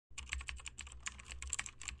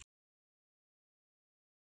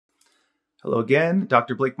Hello again,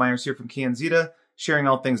 Dr. Blake Myers here from CanXida, sharing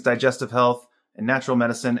all things digestive health and natural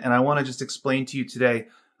medicine. And I want to just explain to you today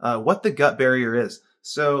what the gut barrier is.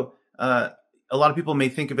 So a lot of people may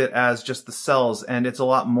think of it as just the cells, and it's a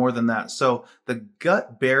lot more than that. So the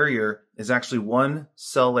gut barrier is actually one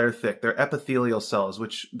cell layer thick. They're epithelial cells,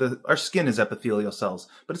 which our skin is epithelial cells,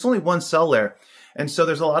 but it's only one cell layer. And so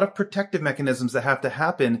there's a lot of protective mechanisms that have to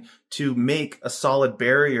happen to make a solid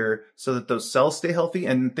barrier so that those cells stay healthy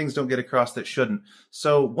and things don't get across that shouldn't.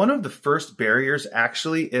 So one of the first barriers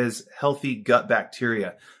actually is healthy gut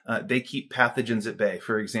bacteria. They keep pathogens at bay,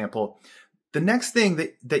 for example. The next thing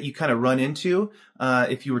that you kind of run into,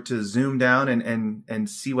 if you were to zoom down and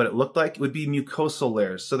see what it looked like, would be mucosal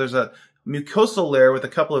layers. So there's a mucosal layer with a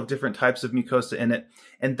couple of different types of mucosa in it.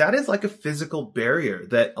 And that is like a physical barrier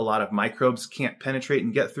that a lot of microbes can't penetrate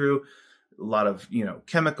and get through. A lot of,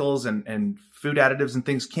 chemicals and food additives and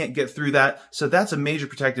things can't get through that. So that's a major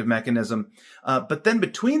protective mechanism. But then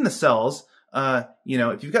between the cells,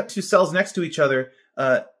 if you've got two cells next to each other,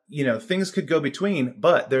 things could go between,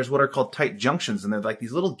 but there's what are called tight junctions. And they're like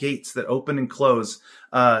these little gates that open and close.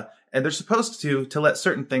 And they're supposed to let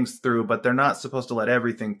certain things through, but they're not supposed to let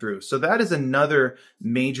everything through. So that is another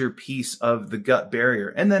major piece of the gut barrier.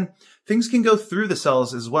 And then things can go through the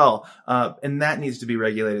cells as well, and that needs to be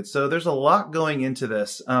regulated. So there's a lot going into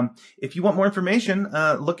this. If you want more information,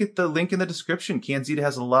 look at the link in the description. CanXida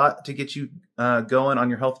has a lot to get you going on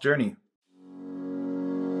your health journey.